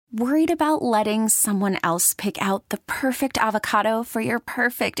Worried about letting someone else pick out the perfect avocado for your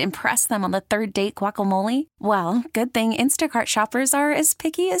perfect impress them on the third date guacamole? Well, good thing Instacart shoppers are as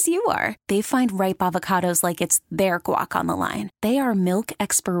picky as you are. They find ripe avocados like it's their guac on the line. They are milk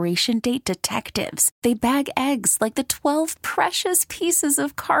expiration date detectives. They bag eggs like the 12 precious pieces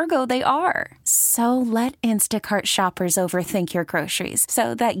of cargo they are. So let Instacart shoppers overthink your groceries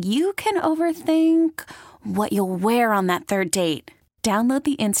so that you can overthink what you'll wear on that third date. Download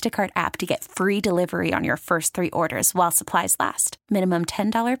the Instacart app to get free delivery on your first 3 orders while supplies last. Minimum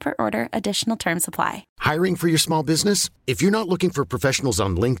 $10 per order. Additional terms apply. Hiring for your small business? If you're not looking for professionals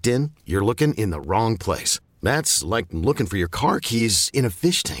on LinkedIn, you're looking in the wrong place. That's like looking for your car keys in a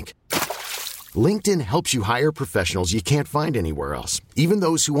fish tank. LinkedIn helps you hire professionals you can't find anywhere else, even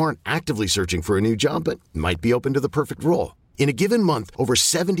those who aren't actively searching for a new job but might be open to the perfect role. In a given month, over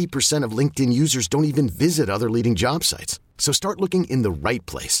 70% of LinkedIn users don't even visit other leading job sites. So start looking in the right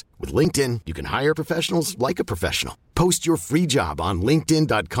place. With LinkedIn, you can hire professionals like a professional. Post your free job on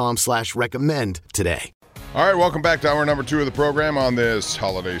linkedin.com/recommend today. All right, welcome back to hour number 2 of the program on this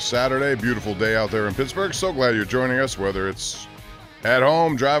holiday Saturday. Beautiful day out there in Pittsburgh. So glad you're joining us, whether it's at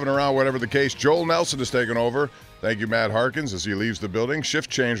home, driving around, whatever the case. Joel Nelson is taking over. Thank you, Matt Harkins, as he leaves the building. Shift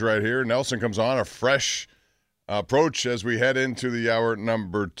change right here. Nelson comes on, a fresh approach as we head into the hour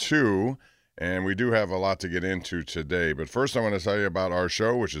number 2. And we do have a lot to get into today. But first, I want to tell you about our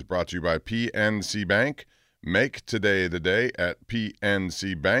show, which is brought to you by PNC Bank. Make today the day at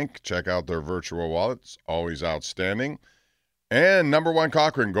PNC Bank. Check out their virtual wallets, always outstanding. And Number One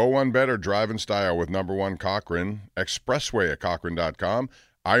Cochran, go one better, drive in style with Number One Cochran. Expressway at Cochran.com.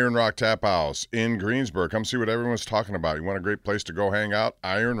 Iron Rock Tap House in Greensburg. Come see what everyone's talking about. You want a great place to go hang out?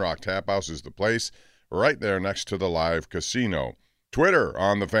 Iron Rock Tap House is the place, right there next to the live casino. Twitter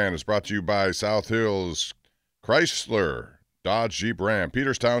on the Fan is brought to you by South Hills Chrysler, Dodge, Jeep, Ram,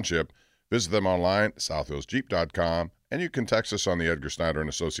 Peters Township. Visit them online, southhillsjeep.com, and you can text us on the Edgar Snyder and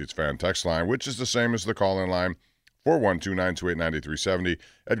Associates fan text line, which is the same as the call-in line, 412-928-9370.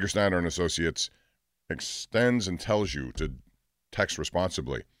 Edgar Snyder and Associates extends and tells you to text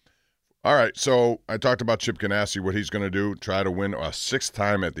responsibly. All right, so I talked about Chip Ganassi, what he's going to do, try to win a 6th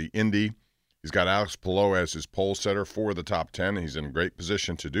time at the Indy. He's got Alex Palou as his pole setter for the top 10. He's in a great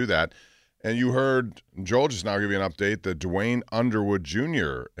position to do that. And you heard Joel just now give you an update that Dwayne Underwood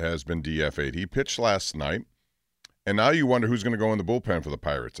Jr. has been DFA'd. He pitched last night, and now you wonder who's going to go in the bullpen for the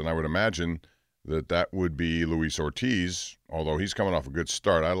Pirates. And I would imagine that would be Luis Ortiz, although he's coming off a good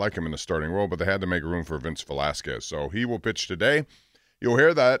start. I like him in the starting role, but they had to make room for Vince Velasquez. So he will pitch today. You'll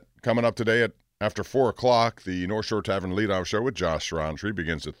hear that coming up today after 4 o'clock. The North Shore Tavern leadoff show with Josh Roundtree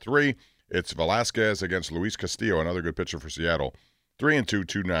begins at 3. It's Velasquez against Luis Castillo, another good pitcher for Seattle. 3-2,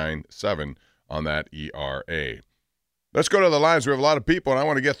 2.97 on that ERA. Let's go to the lines. We have a lot of people, and I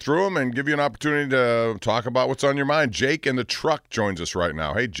want to get through them and give you an opportunity to talk about what's on your mind. Jake in the truck joins us right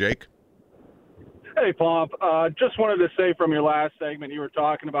now. Hey, Jake. Hey, Pomp. Just wanted to say from your last segment, you were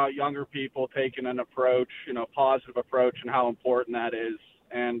talking about younger people taking an approach, positive approach, and how important that is.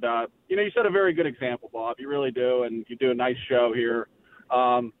 And, you set a very good example, Bob. You really do, and you do a nice show here.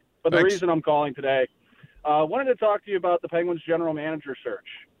 But the reason I'm calling today, wanted to talk to you about the Penguins general manager search.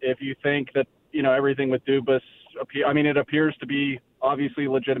 If you think that, everything with Dubas, it appears to be obviously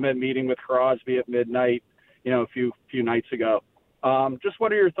legitimate meeting with Crosby at midnight, a few nights ago. Just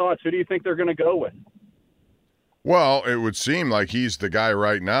what are your thoughts? Who do you think they're going to go with? Well, it would seem like he's the guy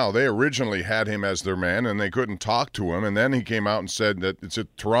right now. They originally had him as their man, and they couldn't talk to him. And then he came out and said that it's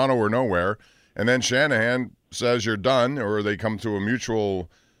at Toronto or nowhere. And then Shanahan says you're done, or they come to a mutual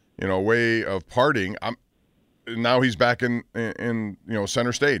way of parting. Now he's back in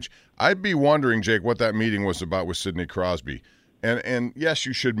center stage. I'd be wondering, Jake, what that meeting was about with Sidney Crosby. And yes,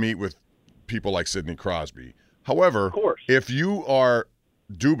 you should meet with people like Sidney Crosby. However, of course, if you are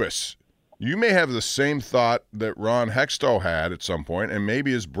Dubas, you may have the same thought that Ron Hextall had at some point, and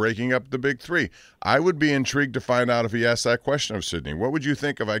maybe is breaking up the big three. I would be intrigued to find out if he asked that question of Sidney. What would you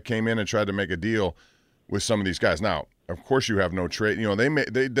think if I came in and tried to make a deal with some of these guys? Now, of course, you have no trade.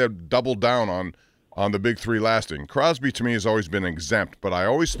 They doubled down on the big three lasting. Crosby, to me, has always been exempt, but I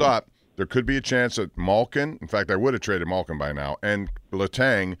always thought there could be a chance that Malkin, in fact, I would have traded Malkin by now, and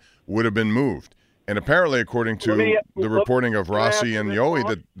Letang would have been moved. And apparently, according to the reporting of Rossi and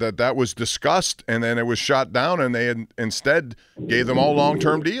Yohe, that was discussed, and then it was shot down, and they had instead gave them all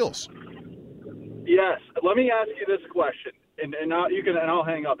long-term deals. Yes. Let me ask you this question, and I'll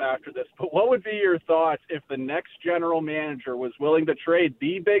hang up after this. But what would be your thoughts if the next general manager was willing to trade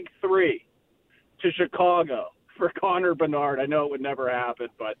the big three to Chicago for Connor Bernard? I know it would never happen,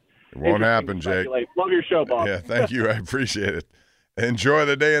 but it won't happen, Jake. Love your show, Bob. Yeah, thank you. I appreciate it. Enjoy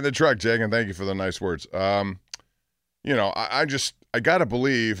the day in the truck, Jake, and thank you for the nice words. I got to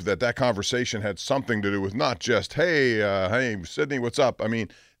believe that conversation had something to do with not just, hey, Sydney, what's up? I mean,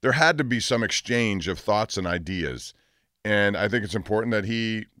 there had to be some exchange of thoughts and ideas, and I think it's important that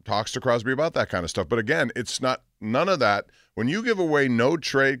he talks to Crosby about that kind of stuff. But again, it's not none of that. When you give away no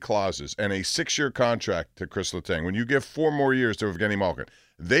trade clauses and a 6-year contract to Chris Letang, when you give 4 more years to Evgeny Malkin,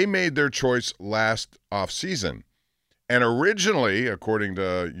 they made their choice last offseason. And originally, according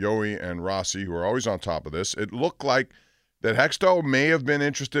to Yoey and Rossi, who are always on top of this, it looked like that Hextall may have been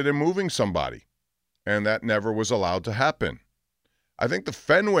interested in moving somebody, and that never was allowed to happen. I think the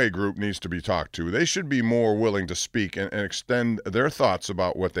Fenway group needs to be talked to. They should be more willing to speak and extend their thoughts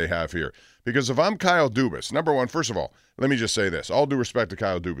about what they have here. Because if I'm Kyle Dubas, number one, first of all, let me just say this. All due respect to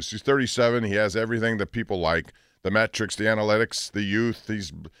Kyle Dubas. He's 37. He has everything that people like. The metrics, the analytics, the youth.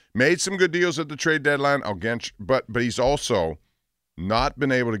 He's made some good deals at the trade deadline, but he's also not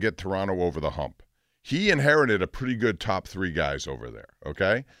been able to get Toronto over the hump. He inherited a pretty good top 3 guys over there,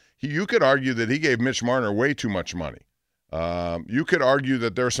 okay? You could argue that he gave Mitch Marner way too much money. You could argue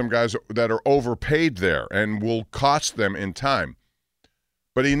that there are some guys that are overpaid there and will cost them in time.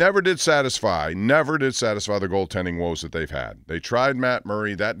 But he never did satisfy the goaltending woes that they've had. They tried Matt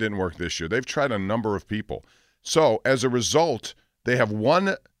Murray. That didn't work this year. They've tried a number of people. So, as a result, they have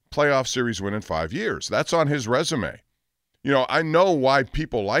 1 playoff series win in 5 years. That's on his resume. I know why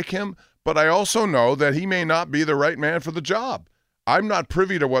people like him, but I also know that he may not be the right man for the job. I'm not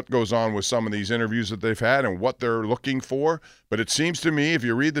privy to what goes on with some of these interviews that they've had and what they're looking for, but it seems to me, if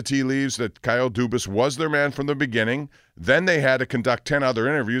you read the tea leaves, that Kyle Dubas was their man from the beginning. Then they had to conduct 10 other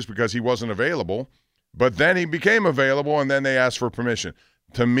interviews because he wasn't available, but then he became available, and then they asked for permission.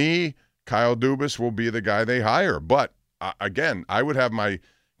 To me, Kyle Dubas will be the guy they hire. But, again, I would have my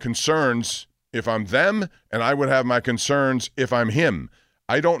concerns if I'm them, and I would have my concerns if I'm him.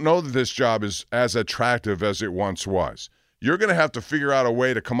 I don't know that this job is as attractive as it once was. You're going to have to figure out a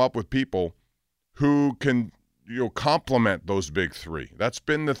way to come up with people who can complement those big 3. That's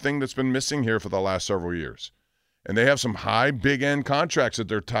been the thing that's been missing here for the last several years. And they have some high, big-end contracts that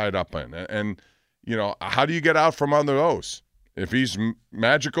they're tied up in. And how do you get out from under those? If he's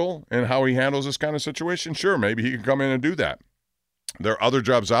magical in how he handles this kind of situation, sure, maybe he can come in and do that. There are other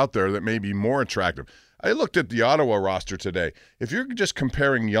jobs out there that may be more attractive. I looked at the Ottawa roster today. If you're just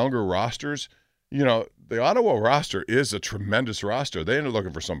comparing younger rosters, the Ottawa roster is a tremendous roster. They ended up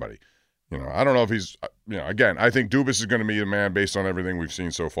looking for somebody. I don't know if he's, again, I think Dubas is going to be the man based on everything we've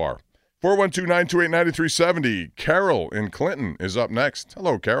seen so far. 412-928-9370. Carol in Clinton is up next.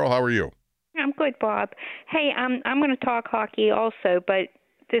 Hello, Carol. How are you? I'm good, Bob. Hey, I'm going to talk hockey also, but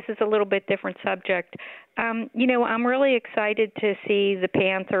this is a little bit different subject. I'm really excited to see the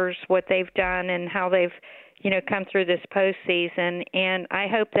Panthers, what they've done and how they've, come through this postseason. And I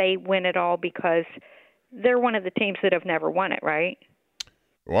hope they win it all because they're one of the teams that have never won it, right?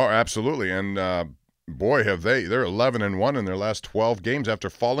 Well, absolutely. And boy, have they. They're 11-1 in their last 12 games after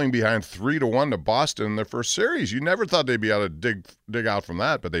falling behind 3-1 to Boston in their first series. You never thought they'd be able to dig out from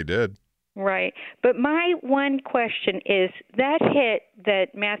that, but they did. Right. But my one question is that hit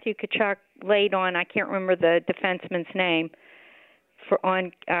that Matthew Tkachuk laid on, I can't remember the defenseman's name,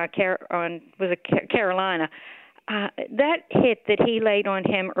 on Carolina. That hit that he laid on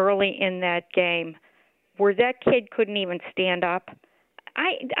him early in that game, where that kid couldn't even stand up,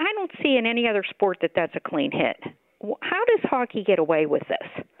 I don't see in any other sport that that's a clean hit. How does hockey get away with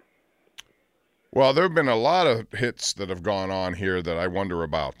this? Well, there have been a lot of hits that have gone on here that I wonder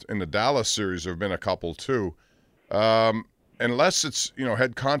about. In the Dallas series, there have been a couple too. Unless it's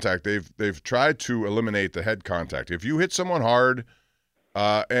head contact, they've tried to eliminate the head contact. If you hit someone hard,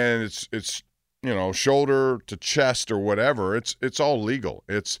 and it's shoulder to chest or whatever, it's all legal.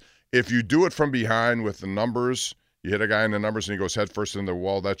 It's if you do it from behind with the numbers, you hit a guy in the numbers and he goes head first in the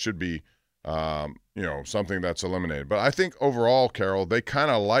wall, that should be something that's eliminated. But I think overall, Carol, they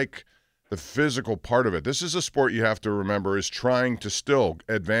kind of like the physical part of it. This is a sport you have to remember is trying to still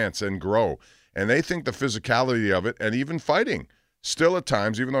advance and grow. And they think the physicality of it and even fighting still at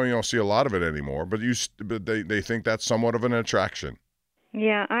times, even though you don't see a lot of it anymore, but they think that's somewhat of an attraction.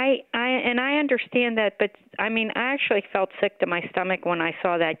 Yeah, I understand that, but I actually felt sick to my stomach when I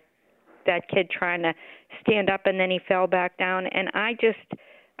saw that kid trying to stand up and then he fell back down, and I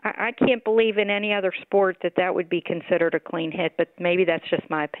can't believe in any other sport that would be considered a clean hit, but maybe that's just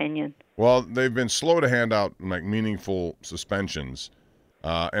my opinion. Well, they've been slow to hand out meaningful suspensions,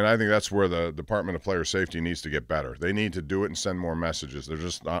 and I think that's where the Department of Player Safety needs to get better. They need to do it and send more messages. They're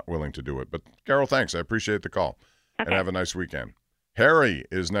just not willing to do it. But, Carol, thanks. I appreciate the call. Okay. And have a nice weekend. Harry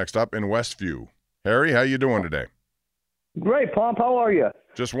is next up in Westview. Harry, how you doing today? Great, Pomp. How are you?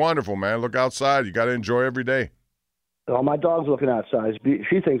 Just wonderful, man. Look outside. You got to enjoy every day. Oh, my dog's looking outside.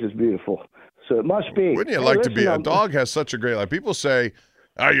 She thinks it's beautiful. So it must be. Wouldn't you like to be? A dog has such a great life. People say,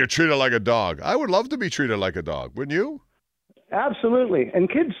 oh, you're treated like a dog. I would love to be treated like a dog. Wouldn't you? Absolutely. And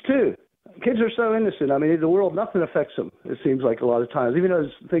kids, too. Kids are so innocent. I mean, the world, nothing affects them, it seems like a lot of times. Even though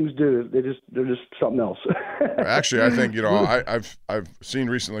things do, they're just something else. Actually, I think, I've seen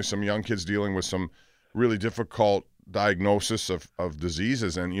recently some young kids dealing with some really difficult diagnosis of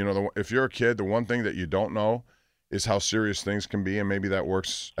diseases. And, if you're a kid, the one thing that you don't know is how serious things can be, and maybe that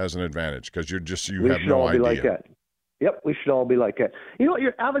works as an advantage because you have no idea. We should all be like that. Yep, we should all be like that. You're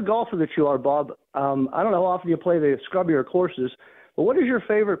an avid golfer that you are, Bob. I don't know how often you play the scrubbier courses, but what is your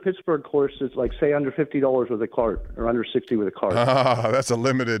favorite Pittsburgh course that's like, say, under $50 with a cart or under $60 with a cart? That's a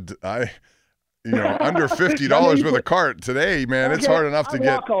limited under $50 with a cart today, man. Okay, it's hard enough to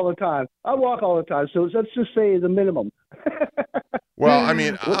get. I walk all the time, so let's just say the minimum. Well, I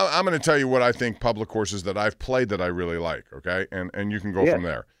mean, I'm going to tell you what I think public courses that I've played that I really like, okay? And you can go from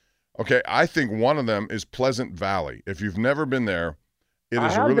there. Okay, I think one of them is Pleasant Valley. If you've never been there,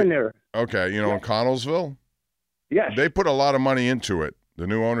 I have been there. Okay, in Connellsville? Yes. They put a lot of money into it, the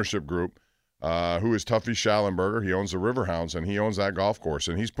new ownership group, who is Tuffy Schallenberger. He owns the Riverhounds, and he owns that golf course,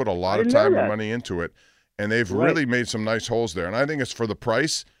 and he's put a lot of time and money into it, and they've really made some nice holes there. And I think it's for the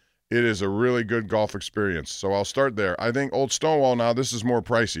price. It is a really good golf experience. So I'll start there. I think Old Stonewall, now this is more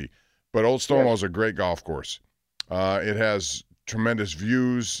pricey, but Old Stonewall is a great golf course. It has tremendous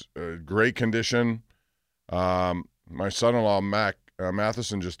views, great condition. My son-in-law, Mac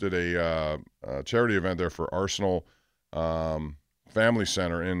Matheson, just did a charity event there for Arsenal Family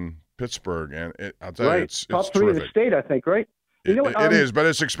Center in Pittsburgh, and I'll tell you, it's top three terrific. In the state, I think, right? It is, but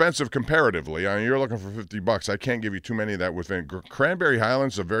it's expensive comparatively. I mean, you're looking for $50. I can't give you too many of that within. Cranberry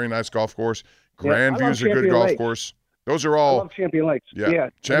Highlands is a very nice golf course. Grandview is a good golf course. Those are all. I love Champion Lakes. Yeah.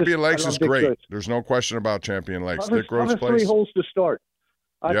 Champion Lakes is great. There's no question about Champion Lakes. Dick Rhodes Place. 3 holes to start,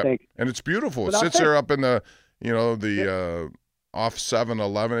 I think. And it's beautiful. It sits there up in the, off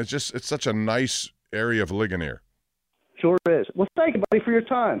 7-11. It's such a nice area of Ligonier. Sure is. Well, thank you, buddy, for your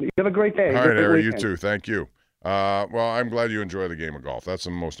time. You have a great day. All right, Harry, you too. Thank you. Well, I'm glad you enjoy the game of golf. That's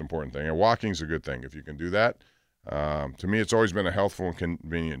the most important thing. And walking's a good thing if you can do that. To me, it's always been a healthful and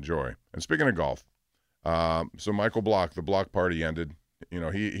convenient joy. And speaking of golf, so Michael Block, the Block party ended.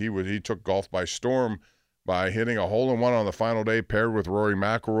 He took golf by storm by hitting a hole-in-one on the final day, paired with Rory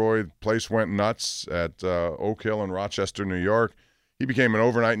McIlroy. The place went nuts at Oak Hill in Rochester, New York. He became an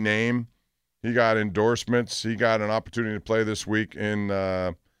overnight name. He got endorsements. He got an opportunity to play this week in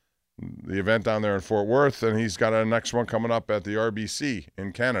the event down there in Fort Worth, and he's got a next one coming up at the RBC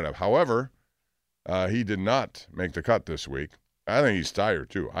in Canada. However, he did not make the cut this week. I think he's tired,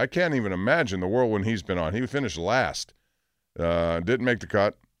 too. I can't even imagine the whirlwind he's been on. He finished last. Didn't make the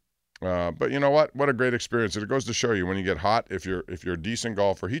cut. But you know what? What a great experience. It goes to show you when you get hot, if you're a decent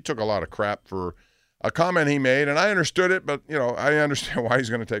golfer. He took a lot of crap for a comment he made, and I understood it, but, I understand why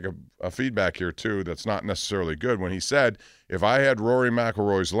he's going to take a feedback here, too, that's not necessarily good. When he said, if I had Rory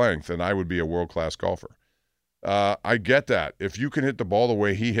McIlroy's length, then I would be a world-class golfer. I get that. If you can hit the ball the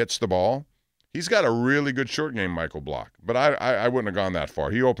way he hits the ball, he's got a really good short game, Michael Block. But I wouldn't have gone that far.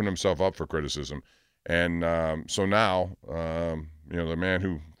 He opened himself up for criticism. And so now, the man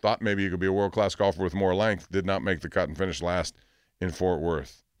who thought maybe he could be a world-class golfer with more length did not make the cut and finished last in Fort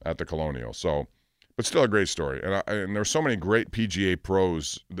Worth at the Colonial. So, but still a great story. And there's so many great PGA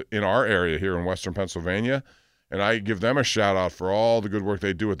pros in our area here in Western Pennsylvania, and I give them a shout-out for all the good work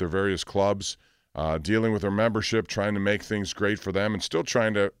they do at their various clubs, dealing with their membership, trying to make things great for them, and still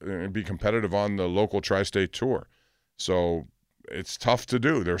trying to be competitive on the local tri-state tour. So it's tough to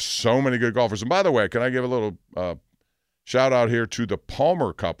do. There's so many good golfers. And by the way, can I give a little shout-out here to the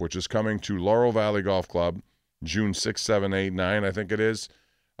Palmer Cup, which is coming to Laurel Valley Golf Club, June 6, 7, 8, 9, I think it is.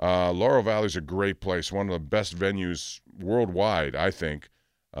 Laurel Valley's a great place, one of the best venues worldwide, I think.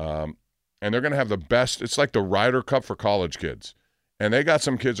 And they're going to have the best. It's like the Ryder Cup for college kids. And they got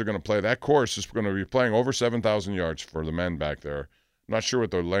some kids who are going to play. That course is going to be playing over 7,000 yards for the men back there. I'm not sure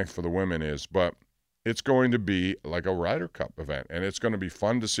what the length for the women is, but it's going to be like a Ryder Cup event, and it's going to be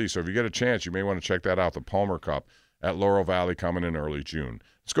fun to see. So if you get a chance, you may want to check that out, the Palmer Cup at Laurel Valley coming in early June.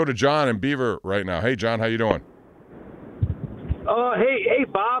 Let's go to John in Beaver right now. Hey, John, how you doing? Hey,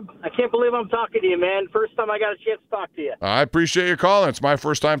 Bob. I can't believe I'm talking to you, man. First time I got a chance to talk to you. I appreciate your calling. It's my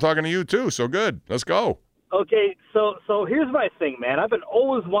first time talking to you, too, so good. Let's go. Okay, so here's my thing, man. I've been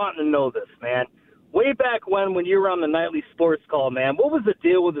always wanting to know this, man. way back when you were on the nightly sports call, man, what was the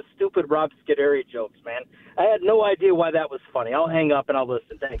deal with the stupid Rob Scuderi jokes, man? I had no idea why that was funny. I'll hang up and I'll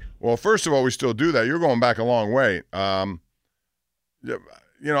listen. Thanks. Well, first of all, we still do that. You're going back a long way. I'm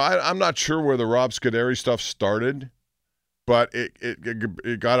not sure where the Rob Scuderi stuff started, but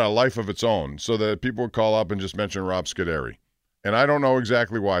it got a life of its own so that people would call up and just mention Rob Scuderi. And I don't know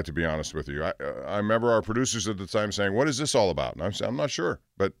exactly why, to be honest with you. I remember our producers at the time saying, what is this all about? And I'm not sure.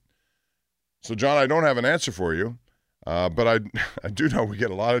 So, John, I don't have an answer for you, but I do know we get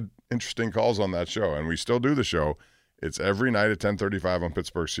a lot of interesting calls on that show, and we still do the show. It's every night at 10:35 on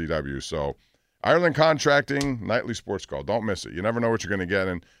Pittsburgh CW. So, Ireland Contracting, nightly sports call. Don't miss it. You never know what you're going to get,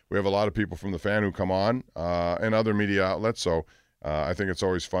 and we have a lot of people from the Fan who come on and other media outlets, so I think it's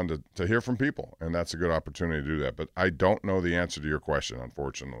always fun to hear from people, and that's a good opportunity to do that. But I don't know the answer to your question,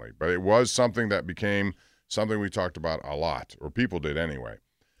 unfortunately. But it was something that became something we talked about a lot, or people did anyway.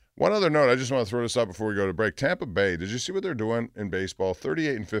 One other note, I just want to throw this up before we go to break. Tampa Bay, did you see what they're doing in baseball?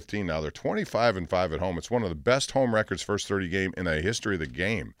 38-15 now. They're 25-5 at home. It's one of the best home records first 30 game in the history of the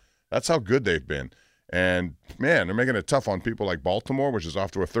game. That's how good they've been. And, man, they're making it tough on people like Baltimore, which is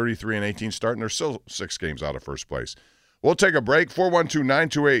off to a 33-18 start, and they're still 6 games out of first place. We'll take a break.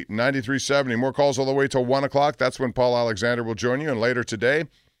 412-928-9370. More calls all the way till 1 o'clock. That's when Paul Alexander will join you. And later today,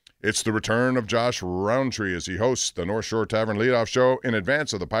 it's the return of Josh Roundtree as he hosts the North Shore Tavern leadoff show in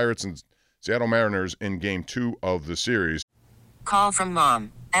advance of the Pirates and Seattle Mariners in Game 2 of the series. Call from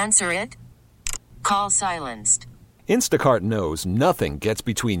mom. Answer it. Call silenced. Instacart knows nothing gets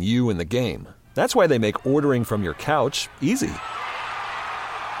between you and the game. That's why they make ordering from your couch easy.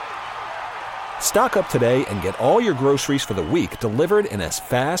 Stock up today and get all your groceries for the week delivered in as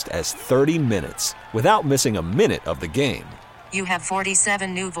fast as 30 minutes without missing a minute of the game. You have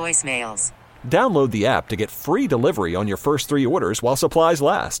 47 new voicemails. Download the app to get free delivery on your first 3 orders while supplies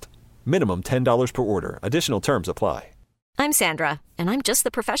last. Minimum $10 per order. Additional terms apply. I'm Sandra, and I'm just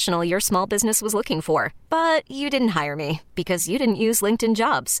the professional your small business was looking for. But you didn't hire me because you didn't use LinkedIn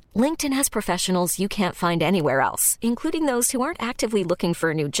Jobs. LinkedIn has professionals you can't find anywhere else, including those who aren't actively looking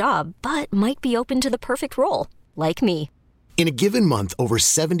for a new job, but might be open to the perfect role, like me. In a given month, over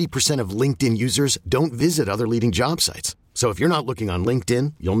 70% of LinkedIn users don't visit other leading job sites. So if you're not looking on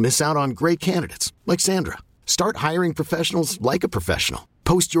LinkedIn, you'll miss out on great candidates like Sandra. Start hiring professionals like a professional.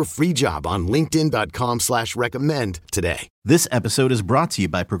 Post your free job on linkedin.com/recommend today. This episode is brought to you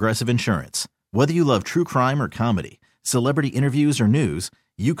by Progressive Insurance. Whether you love true crime or comedy, celebrity interviews or news,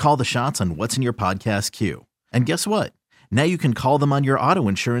 you call the shots on what's in your podcast queue. And guess what? Now you can call them on your auto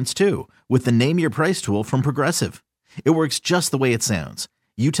insurance too with the Name Your Price tool from Progressive. It works just the way it sounds.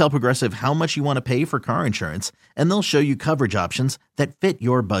 You tell Progressive how much you want to pay for car insurance, and they'll show you coverage options that fit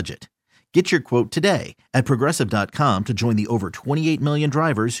your budget. Get your quote today at Progressive.com to join the over 28 million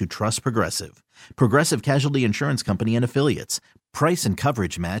drivers who trust Progressive. Progressive Casualty Insurance Company and Affiliates. Price and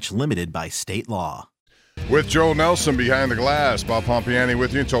coverage match limited by state law. With Joel Nelson behind the glass, Bob Pompeani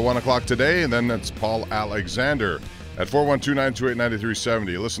with you until 1 o'clock today, and then that's Paul Alexander at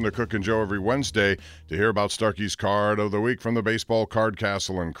 412-928-9370. Listen to Cook and Joe every Wednesday to hear about Starkey's Card of the Week from the Baseball Card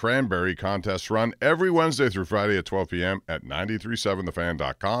Castle and Cranberry contest run every Wednesday through Friday at 12 p.m. at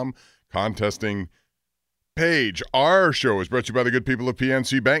 937thefan.com. Contesting page. Our show is brought to you by the good people of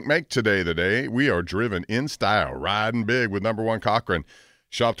PNC Bank. Make today the day. We are driven in style, riding big with number 1 Cochrane.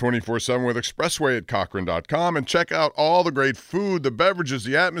 Shop 24/7 with Expressway at Cochrane.com and check out all the great food, the beverages,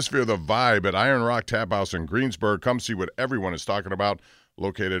 the atmosphere, the vibe at Iron Rock Tap House in Greensburg. Come see what everyone is talking about,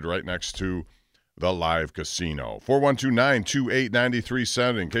 located right next to the Live Casino.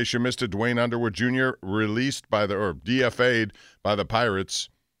 412-928-9370. In case you missed it, Dwayne Underwood Jr. DFA'd by the Pirates.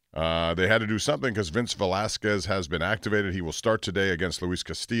 They had to do something because Vince Velasquez has been activated. He will start today against Luis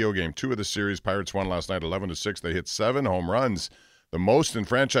Castillo, Game 2 of the series. Pirates won last night 11-6. They hit 7 home runs, the most in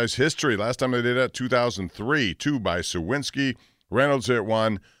franchise history. Last time they did that, 2003, 2 by Sawinski. Reynolds hit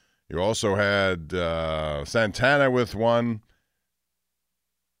 1. You also had Santana with 1.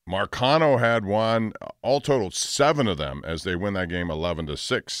 Marcano had 1. All total 7 of them as they win that game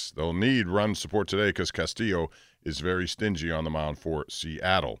 11-6. They'll need run support today because Castillo is very stingy on the mound for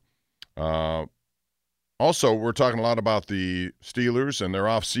Seattle. Also, we're talking a lot about the Steelers and their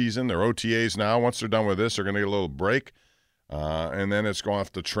off-season, their OTAs now. Once they're done with this, they're going to get a little break, and then it's going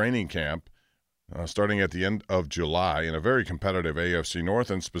off to training camp starting at the end of July in a very competitive AFC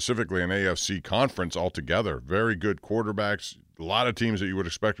North and specifically an AFC conference altogether. Very good quarterbacks, a lot of teams that you would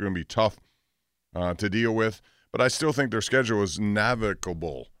expect are going to be tough to deal with, but I still think their schedule is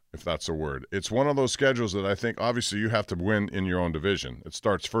navigable, if that's a word. It's one of those schedules that I think obviously you have to win in your own division. It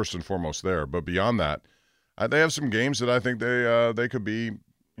starts first and foremost there. But beyond that, they have some games that I think they could be,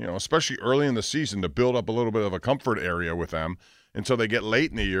 especially early in the season, to build up a little bit of a comfort area with them until they get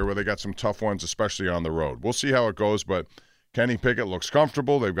late in the year where they got some tough ones, especially on the road. We'll see how it goes, but Kenny Pickett looks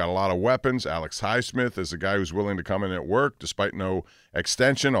comfortable. They've got a lot of weapons. Alex Highsmith is a guy who's willing to come in at work despite no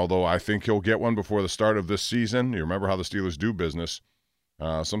extension, although I think he'll get one before the start of this season. You remember how the Steelers do business.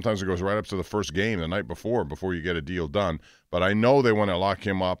 Sometimes it goes right up to the first game the night before you get a deal done. But I know they want to lock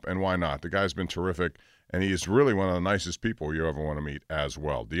him up, and why not? The guy's been terrific, and he is really one of the nicest people you ever want to meet as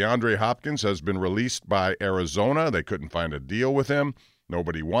well. DeAndre Hopkins has been released by Arizona. They couldn't find a deal with him.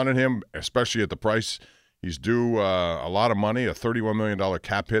 Nobody wanted him, especially at the price. He's due a lot of money, a $31 million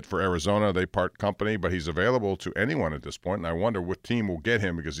cap hit for Arizona. They part company, but he's available to anyone at this point, and I wonder what team will get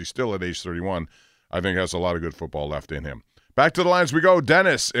him because he's still at age 31. I think has a lot of good football left in him. Back to the lines we go.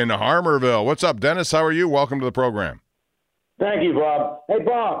 Dennis in Harmerville. What's up, Dennis? How are you? Welcome to the program. Thank you, Bob. Hey,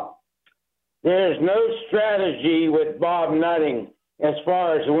 Bob, there's no strategy with Bob Nutting as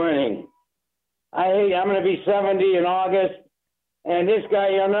far as winning. I'm going to be 70 in August, and this guy,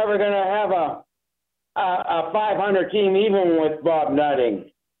 you're never going to have a 500 team even with Bob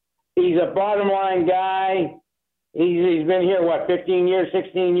Nutting. He's a bottom line guy. He's been here, 15 years,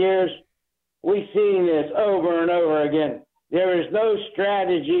 16 years? We've seen this over and over again. There is no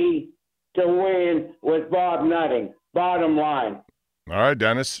strategy to win with Bob Nutting. Bottom line. All right,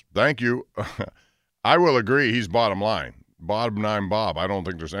 Dennis. Thank you. I will agree he's bottom line. Bottom line Bob. I don't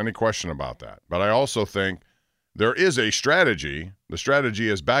think there's any question about that. But I also think there is a strategy. The strategy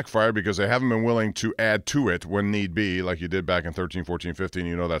has backfired because they haven't been willing to add to it when need be, like you did back in 13, 14, 15.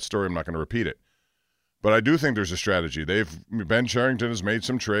 You know that story. I'm not going to repeat it. But I do think there's a strategy. Ben Cherington has made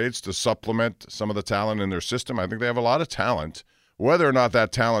some trades to supplement some of the talent in their system. I think they have a lot of talent. Whether or not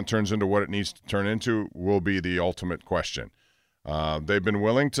that talent turns into what it needs to turn into will be the ultimate question. They've been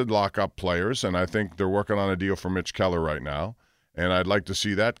willing to lock up players, and I think they're working on a deal for Mitch Keller right now. And I'd like to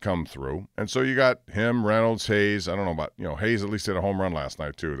see that come through. And so you got him, Reynolds, Hayes. I don't know about, Hayes at least hit a home run last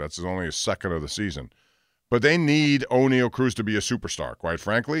night, too. That's only his second of the season. But they need O'Neal Cruz to be a superstar, quite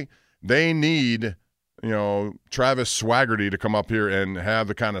frankly. They need, Travis Swaggerty to come up here and have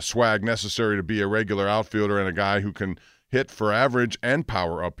the kind of swag necessary to be a regular outfielder and a guy who can hit for average and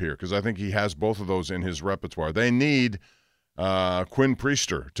power up here, because I think he has both of those in his repertoire. They need Quinn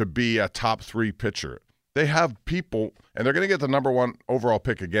Priester to be a top 3 pitcher. They have people, and they're going to get the number 1 overall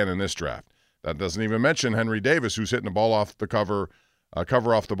pick again in this draft. That doesn't even mention Henry Davis, who's hitting the ball off the cover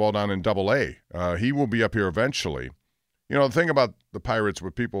off the ball down in Double-A. He will be up here eventually. The thing about the Pirates,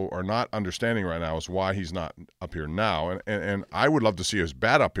 what people are not understanding right now is why he's not up here now. And I would love to see his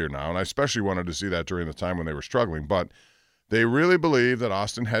bat up here now, and I especially wanted to see that during the time when they were struggling. But they really believe that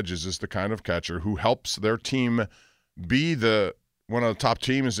Austin Hedges is the kind of catcher who helps their team be one of the top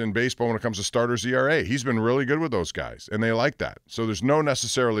teams in baseball when it comes to starters ERA. He's been really good with those guys, and they like that. So there's no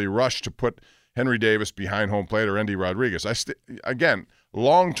necessarily rush to put Henry Davis behind home plate or Endy Rodriguez. Again,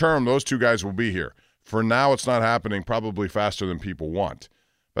 long-term, those two guys will be here. For now, it's not happening probably faster than people want.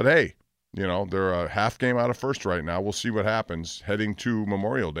 But, hey, they're a half game out of first right now. We'll see what happens heading to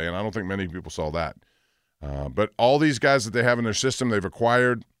Memorial Day, and I don't think many people saw that. But all these guys that they have in their system, they've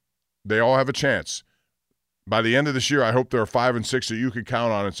acquired, they all have a chance. By the end of this year, I hope there are 5 and 6 that you could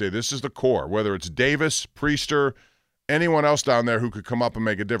count on and say, this is the core, whether it's Davis, Priester, anyone else down there who could come up and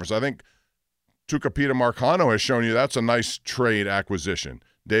make a difference. I think Tucupita Marcano has shown you that's a nice trade acquisition.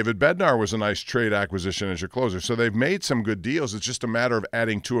 David Bednar was a nice trade acquisition as your closer. So they've made some good deals. It's just a matter of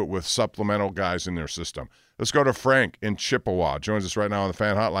adding to it with supplemental guys in their system. Let's go to Frank in Chippewa. Joins us right now on the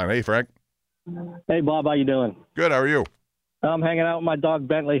fan hotline. Hey, Frank. Hey, Bob. How you doing? Good. How are you? I'm hanging out with my dog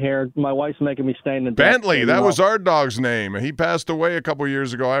Bentley here. My wife's making me stay in the Bentley, that was our dog's name. He passed away a couple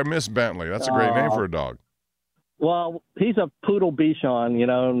years ago. I miss Bentley. That's a great name for a dog. Well, he's a poodle Bichon,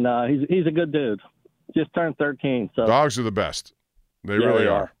 and he's a good dude. Just turned 13. So dogs are the best. They really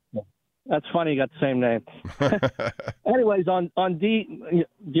are. That's funny. You got the same name. Anyways, on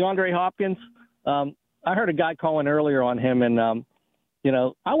DeAndre Hopkins, I heard a guy calling earlier on him, and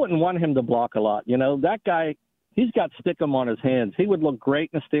I wouldn't want him to block a lot. That guy. He's got stickum on his hands. He would look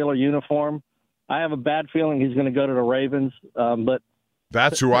great in a Steeler uniform. I have a bad feeling he's going to go to the Ravens. But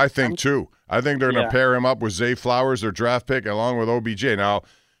that's who I think, too. I think they're going to pair him up with Zay Flowers, their draft pick, along with OBJ. Now,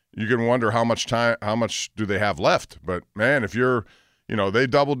 you can wonder how much do they have left. But, man, if you're, they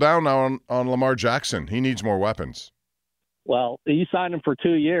doubled down now on Lamar Jackson. He needs more weapons. Well, you signed him for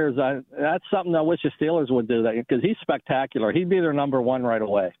 2 years. That's something I wish the Steelers would do, that because he's spectacular. He'd be their number 1 right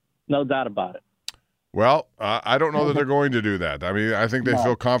away. No doubt about it. Well, I don't know that they're going to do that. I mean, I think they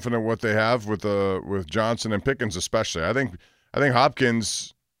feel confident what they have with Johnson and Pickens especially. I think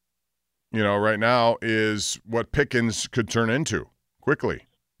Hopkins, right now is what Pickens could turn into quickly.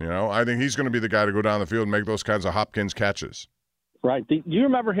 I think he's going to be the guy to go down the field and make those kinds of Hopkins catches. Right. Do you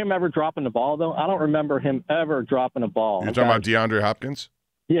remember him ever dropping the ball, though? I don't remember him ever dropping a ball. You're talking about DeAndre Hopkins?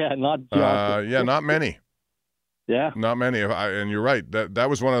 Yeah, not DeAndre. not many. Yeah. Not many. And you're right. That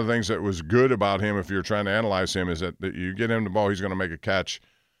was one of the things that was good about him if you're trying to analyze him is that you get him the ball, he's going to make a catch.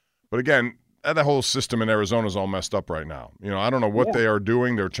 But again, that whole system in Arizona is all messed up right now. I don't know what they are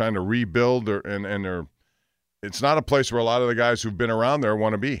doing. They're trying to rebuild, it's not a place where a lot of the guys who've been around there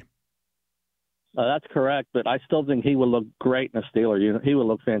want to be. That's correct, but I still think he would look great in a Steeler. He would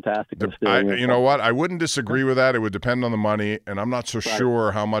look fantastic in a Steeler. You know what? I wouldn't disagree with that. It would depend on the money, and I'm not so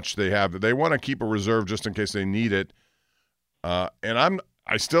sure how much they have. They want to keep a reserve just in case they need it. And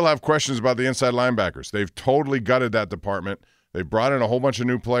I still have questions about the inside linebackers. They've totally gutted that department. They've brought in a whole bunch of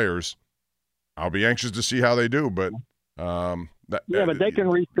new players. I'll be anxious to see how they do, but but they can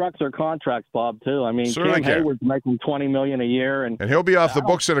restructure contracts, Bob, too. I mean, Cam Hayward's making $20 million a year. And he'll be off the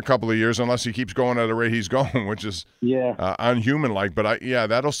books in a couple of years unless he keeps going at the rate he's going, which is unhuman-like. But,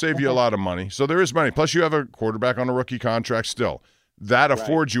 that'll save you a lot of money. So there is money. Plus, you have a quarterback on a rookie contract still. That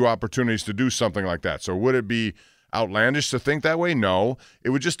affords you opportunities to do something like that. So would it be outlandish to think that way? No. It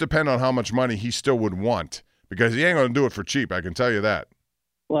would just depend on how much money he still would want because he ain't going to do it for cheap, I can tell you that.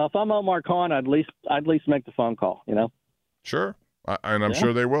 Well, if I'm Omar Khan, I'd at least make the phone call, Sure. And I'm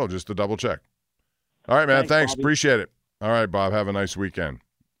sure they will, just to double check. All right, man. Thanks. Appreciate it. All right, Bob. Have a nice weekend.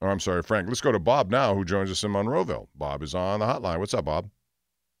 Oh, I'm sorry, Frank. Let's go to Bob now, who joins us in Monroeville. Bob is on the hotline. What's up, Bob?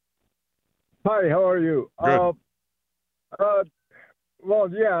 Hi, how are you? Good.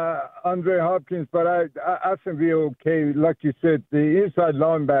 Andre Hopkins, but I think we're okay. Like you said, the inside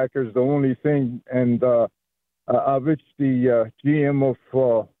linebacker is the only thing, and I wish the GM of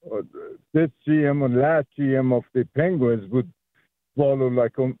this GM and last GM of the Penguins would follow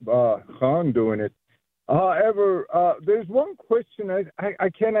like Khan doing it. However, there's one question I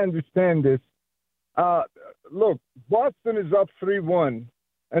can't understand this. Look, Boston is up 3-1,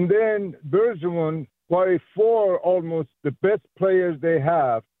 and then Bergeron by 4 almost the best players they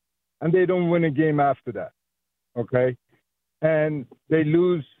have, and they don't win a game after that. Okay? And they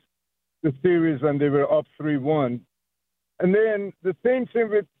lose the series when they were up 3-1. And then the same thing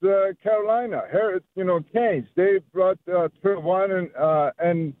with Carolina. Canes. They brought Trevon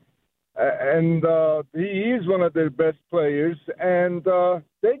and he is one of their best players, and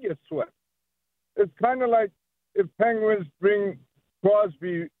they get swept. It's kind of like if Penguins bring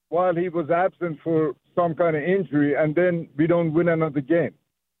Crosby while he was absent for some kind of injury, and then we don't win another game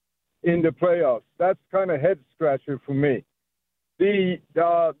in the playoffs. That's kind of head-scratcher for me. The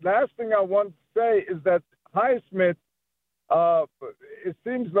last thing I want to say is that Highsmith, it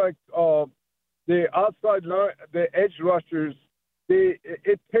seems like the outside line, the edge rushers,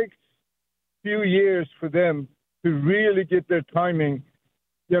 it takes few years for them to really get their timing,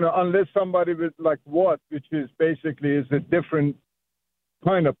 unless somebody with like Watt, which is basically is a different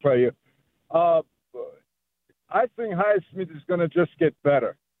kind of player. I think Highsmith is going to just get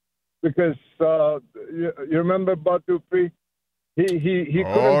better because you remember Bob Dupree? He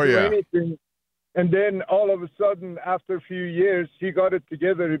couldn't do anything. And then all of a sudden, after a few years, he got it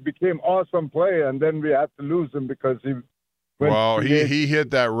together. He became awesome player, and then we had to lose him because he he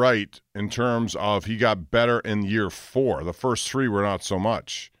hit that right in terms of he got better in year 4. The first 3 were not so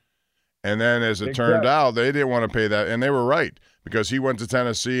much. And then as it turned out, they didn't want to pay that. And they were right because he went to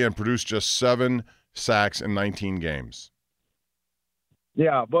Tennessee and produced just 7 sacks in 19 games.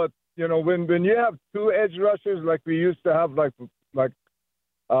 Yeah, but, when you have 2 edge rushers like we used to have,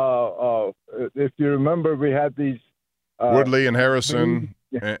 if you remember, we had these Woodley and Harrison,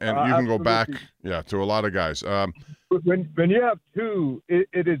 and you can go back, to a lot of guys. When you have 2,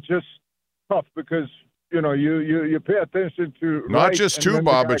 it is just tough because you pay attention to not just 2,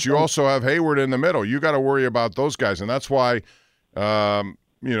 Bob, but you also have Hayward in the middle. You got to worry about those guys, and that's why a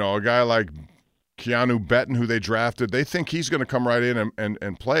guy like Keanu Benton, who they drafted, they think he's going to come right in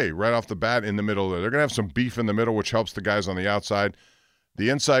and play right off the bat in the middle there. They're going to have some beef in the middle, which helps the guys on the outside. The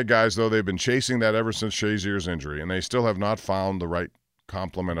inside guys, though, they've been chasing that ever since Shazier's injury, and they still have not found the right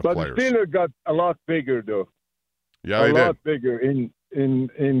complement of players. But the Steelers got a lot bigger, though. Yeah, they did. A lot bigger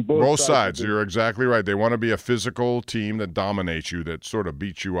in both sides. You're exactly right. They want to be a physical team that dominates you, that sort of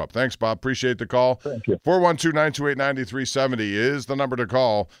beats you up. Thanks, Bob. Appreciate the call. Thank you. 412-928-9370 is the number to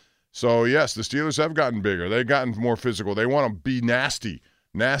call. So, yes, the Steelers have gotten bigger. They've gotten more physical. They want to be nasty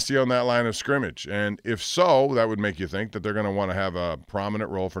on that line of scrimmage. And if so, that would make you think that they're going to want to have a prominent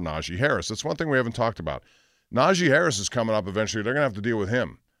role for Najee Harris. That's one thing we haven't talked about. Najee Harris is coming up eventually. They're going to have to deal with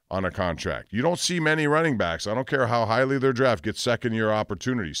him on a contract. You don't see many running backs, I don't care how highly they're drafted, get second-year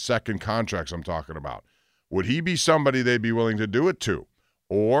opportunities, second contracts I'm talking about. Would he be somebody they'd be willing to do it to?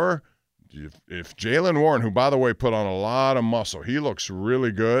 Or if Jaylen Warren, who, by the way, put on a lot of muscle, he looks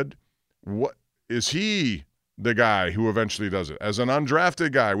really good. What is he the guy who eventually does it? As an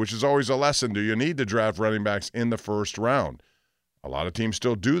undrafted guy, which is always a lesson, do you need to draft running backs in the first round? A lot of teams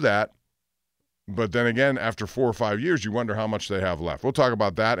still do that. But then again, after 4 or 5 years, you wonder how much they have left. We'll talk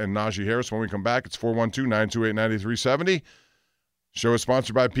about that and Najee Harris when we come back. It's 412-928-9370. Show is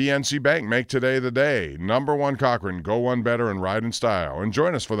sponsored by PNC Bank. Make today the day. Number one Cochran. Go one better and ride in style. And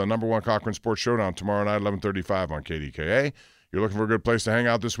join us for the Number One Cochran Sports Showdown tomorrow night, 11:35 on KDKA. You're looking for a good place to hang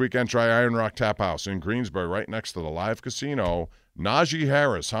out this weekend? Try Iron Rock Tap House in Greensboro, right next to the Live Casino. Najee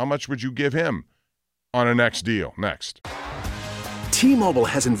Harris, how much would you give him on a next deal? Next. T-Mobile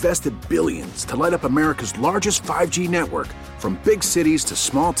has invested billions to light up America's largest 5G network, from big cities to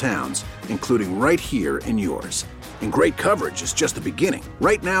small towns, including right here in yours. And great coverage is just the beginning.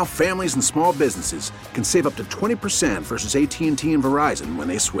 Right now, families and small businesses can save up to 20% versus AT&T and Verizon when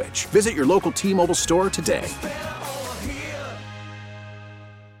they switch. Visit your local T-Mobile store today.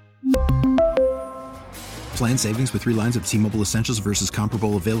 Plan savings with 3 lines of T-Mobile Essentials versus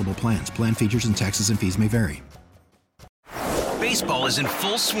comparable available plans. Plan features and taxes and fees may vary. Baseball is in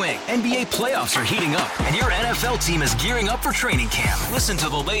full swing. NBA playoffs are heating up, and your NFL team is gearing up for training camp. Listen to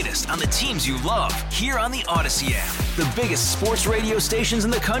the latest on the teams you love here on the Odyssey app. The biggest sports radio stations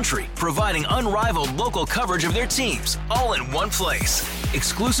in the country, providing unrivaled local coverage of their teams, all in one place.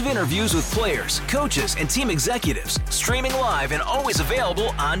 Exclusive interviews with players, coaches, and team executives, streaming live and always available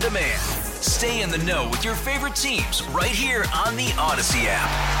on demand. Stay in the know with your favorite teams right here on the Odyssey app.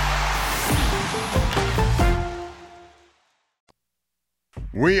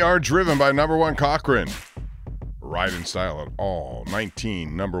 We are driven by Number One Cochran. Ride in style at all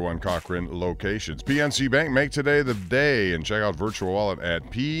 19 Number One Cochran locations. PNC Bank, make today the day, and check out Virtual Wallet at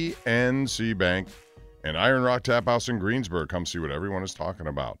PNC Bank and Iron Rock Tap House in Greensboro. Come see what everyone is talking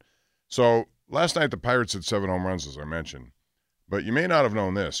about. So last night the Pirates had 7 home runs, as I mentioned. But you may not have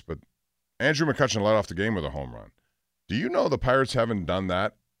known this, but Andrew McCutchen led off the game with a home run. Do you know the Pirates haven't done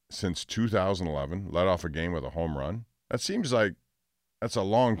that since 2011, led off a game with a home run? That seems like that's a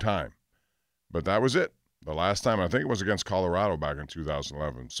long time. But that was it. The last time, I think it was against Colorado back in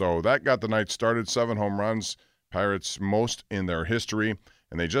 2011. So that got the night started. 7 home runs, Pirates most in their history.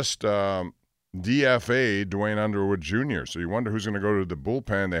 And they just DFA'd Dwayne Underwood Jr. So you wonder who's going to go to the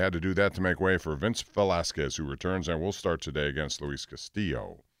bullpen. They had to do that to make way for Vince Velasquez, who returns and will start today against Luis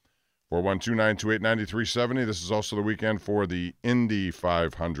Castillo. 412-928-9370. This is also the weekend for the Indy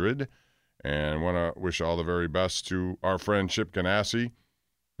 500. And want to wish all the very best to our friend Chip Ganassi,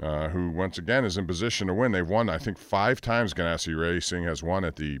 who once again is in position to win. They've won, I think, 5 times. Ganassi Racing has won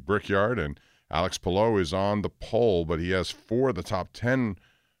at the Brickyard, and Alex Palou is on the pole, but he has 4 of the top 10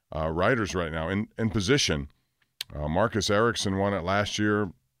 riders right now in position. Marcus Ericsson won it last year.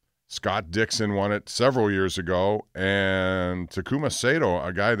 Scott Dixon won it several years ago. And Takuma Sato,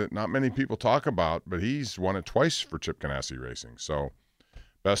 a guy that not many people talk about, but he's won it twice for Chip Ganassi Racing. So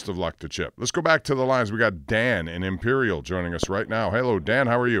best of luck to Chip. Let's go back to the lines. We got Dan in Imperial joining us right now. Hello, Dan.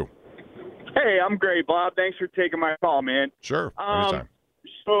 How are you? Hey, I'm great, Bob. Thanks for taking my call, man. Sure. Anytime.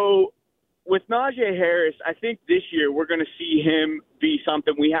 So with Najee Harris, I think this year we're going to see him be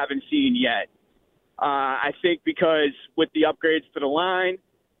something we haven't seen yet. I think because with the upgrades to the line,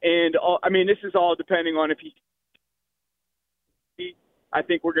 and this is all depending on if I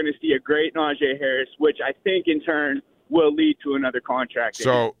think we're going to see a great Najee Harris, which I think in turn will lead to another contract.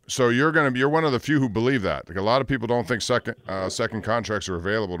 So you're one of the few who believe that. Like, a lot of people don't think second contracts are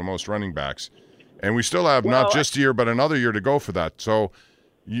available to most running backs, and we still have not just a year but another year to go for that. So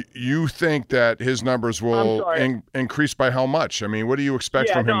you think that his numbers will increase by how much? I mean, what do you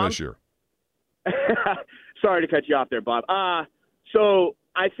expect from him this year? Sorry to cut you off there, Bob. So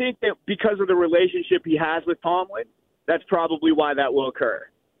I think that because of the relationship he has with Tomlin, that's probably why that will occur.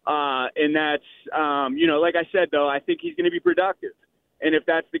 And that's, like I said, though, I think he's going to be productive. And if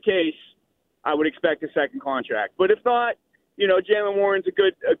that's the case, I would expect a second contract. But if not, Jaylen Warren's a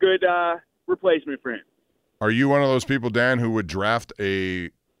good replacement for him. Are you one of those people, Dan, who would draft a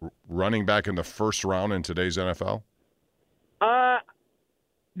running back in the first round in today's NFL?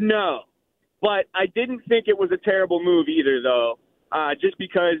 No. But I didn't think it was a terrible move either, though, just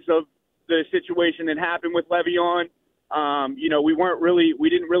because of the situation that happened with Le'Veon. We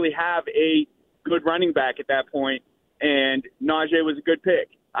didn't really have a good running back at that point, and Najee was a good pick,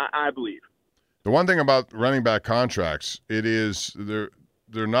 I believe. The one thing about running back contracts, it is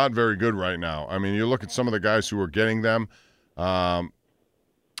they're not very good right now. I mean, you look at some of the guys who are getting them.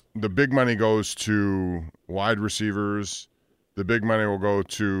 The big money goes to wide receivers. The big money will go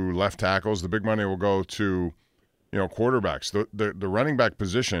to left tackles. The big money will go to quarterbacks. The running back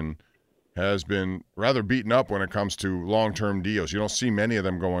position has been rather beaten up when it comes to long-term deals. You don't see many of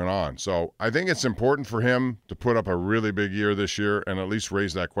them going on. So I think it's important for him to put up a really big year this year and at least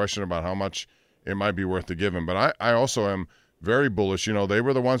raise that question about how much it might be worth to give him. But I also am very bullish. They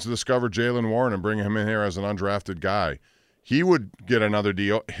were the ones to discover Jaylen Warren and bring him in here as an undrafted guy. He would get another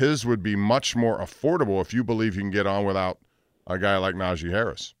deal. His would be much more affordable if you believe you can get on without a guy like Najee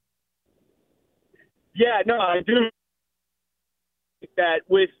Harris. Yeah, no, I do think that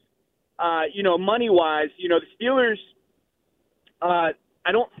with money-wise, the Steelers,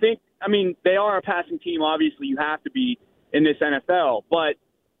 I don't think – they are a passing team. Obviously, you have to be in this NFL. But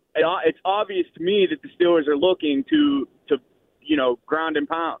it's obvious to me that the Steelers are looking to ground and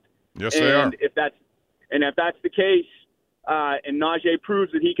pound. Yes, they are. If that's the case, and Najee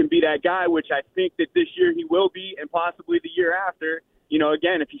proves that he can be that guy, which I think that this year he will be and possibly the year after,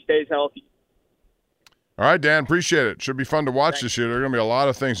 again, if he stays healthy. All right, Dan, appreciate it. Should be fun to watch this year. There are going to be a lot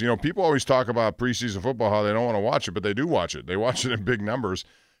of things. People always talk about preseason football, how they don't want to watch it, but they do watch it. They watch it in big numbers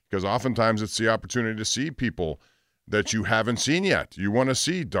because oftentimes it's the opportunity to see people that you haven't seen yet. You want to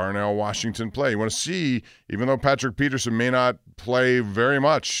see Darnell Washington play. You want to see, even though Patrick Peterson may not play very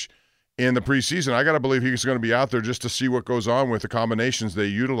much in the preseason, I got to believe he's going to be out there just to see what goes on with the combinations they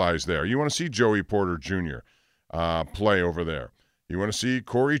utilize there. You want to see Joey Porter Jr. Play over there. You want to see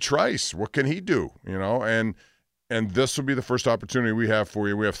Corey Trice. What can he do? And this will be the first opportunity we have for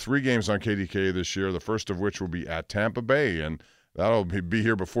you. We have 3 games on KDK this year, the first of which will be at Tampa Bay, and that'll be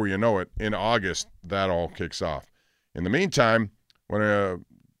here before you know it. In August, that all kicks off. In the meantime, I want to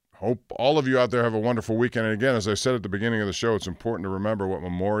hope all of you out there have a wonderful weekend. And again, as I said at the beginning of the show, it's important to remember what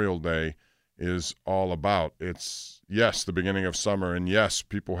Memorial Day is all about. It's, yes, the beginning of summer, and yes,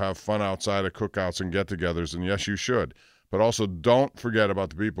 people have fun outside of cookouts and get-togethers, and yes, you should. But also don't forget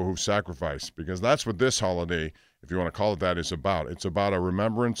about the people who've sacrificed, because that's what this holiday, if you want to call it that, is about. It's about a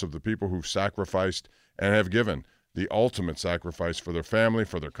remembrance of the people who've sacrificed and have given the ultimate sacrifice for their family,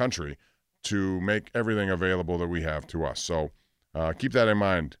 for their country, to make everything available that we have to us. So keep that in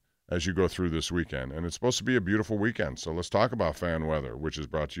mind as you go through this weekend. And it's supposed to be a beautiful weekend. So let's talk about fan weather, which is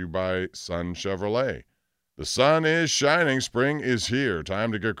brought to you by Sun Chevrolet. The sun is shining. Spring is here.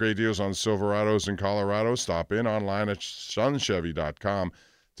 Time to get great deals on Silverados in Colorado. Stop in online at sunchevy.com.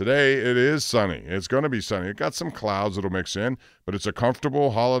 Today it is sunny. It's going to be sunny. It got some clouds that'll mix in, but it's a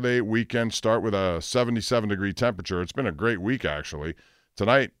comfortable holiday weekend start with a 77-degree temperature. It's been a great week, actually.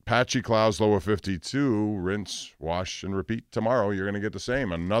 Tonight, patchy clouds, low of 52. Rinse, wash, and repeat tomorrow. You're going to get the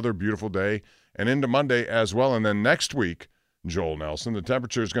same. Another beautiful day, and into Monday as well. And then next week, Joel Nelson, the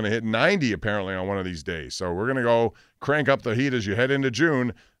temperature is going to hit 90 apparently on one of these days. So we're going to go crank up the heat as you head into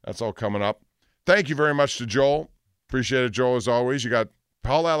June. That's all coming up. Thank you very much to Joel. Appreciate it, Joel, as always. You got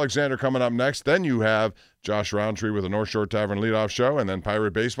Paul Alexander coming up next. Then you have Josh Roundtree with the North Shore Tavern leadoff show, and then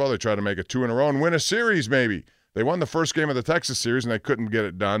Pirate Baseball. They try to make it 2 in a row and win a series maybe. They won the first game of the Texas series, and they couldn't get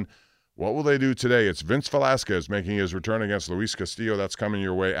it done. What will they do today? It's Vince Velasquez making his return against Luis Castillo. That's coming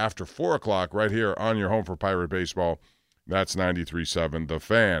your way after 4 o'clock right here on your home for Pirate Baseball. That's 93.7 The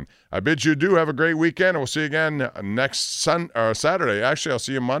Fan. I bid you adieu. Have a great weekend, and we'll see you again next Saturday. Actually, I'll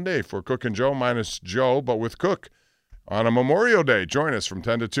see you Monday for Cook and Joe minus Joe, but with Cook on a Memorial Day. Join us from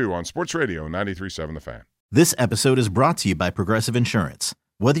 10 to 2 on Sports Radio 93.7 The Fan. This episode is brought to you by Progressive Insurance.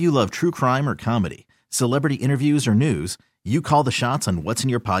 Whether you love true crime or comedy, celebrity interviews or news, you call the shots on what's in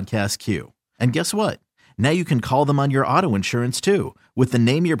your podcast queue. And guess what? Now you can call them on your auto insurance too with the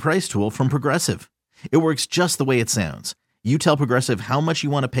Name Your Price tool from Progressive. It works just the way it sounds. You tell Progressive how much you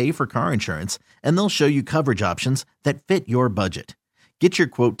want to pay for car insurance, and they'll show you coverage options that fit your budget. Get your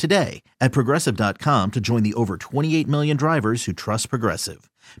quote today at Progressive.com to join the over 28 million drivers who trust Progressive.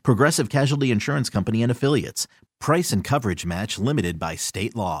 Progressive Casualty Insurance Company and Affiliates. Price and coverage match limited by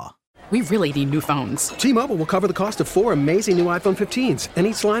state law. We really need new phones. T-Mobile will cover the cost of 4 amazing new iPhone 15s, and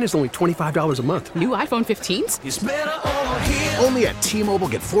each line is only $25 a month. New iPhone 15s? It's better over here. Only at T-Mobile,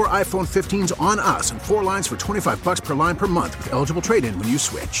 get 4 iPhone 15s on us and 4 lines for $25 per line per month with eligible trade-in when you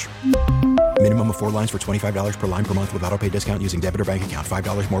switch. Minimum of 4 lines for $25 per line per month with autopay discount using debit or bank account.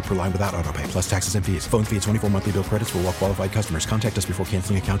 $5 more per line without autopay, plus taxes and fees. Phone fee at 24 monthly bill credits for well-qualified customers. Contact us before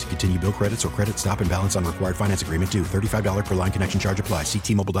canceling account to continue bill credits or credit stop and balance on required finance agreement due. $35 per line connection charge applies. See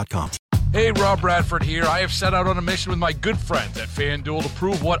T-Mobile.com. Hey, Rob Bradford here. I have set out on a mission with my good friends at FanDuel to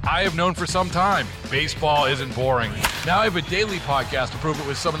prove what I have known for some time. Baseball isn't boring. Now I have a daily podcast to prove it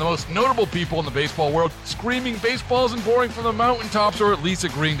with some of the most notable people in the baseball world, screaming baseball isn't boring from the mountaintops, or at least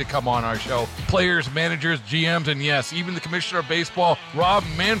agreeing to come on our show. Players, managers, GMs, and yes, even the commissioner of baseball, Rob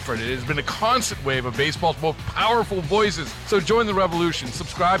Manfred. It has been a constant wave of baseball's most powerful voices. So join the revolution.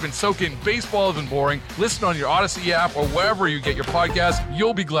 Subscribe and soak in Baseball Isn't Boring. Listen on your Odyssey app or wherever you get your podcasts.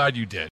 You'll be glad you did.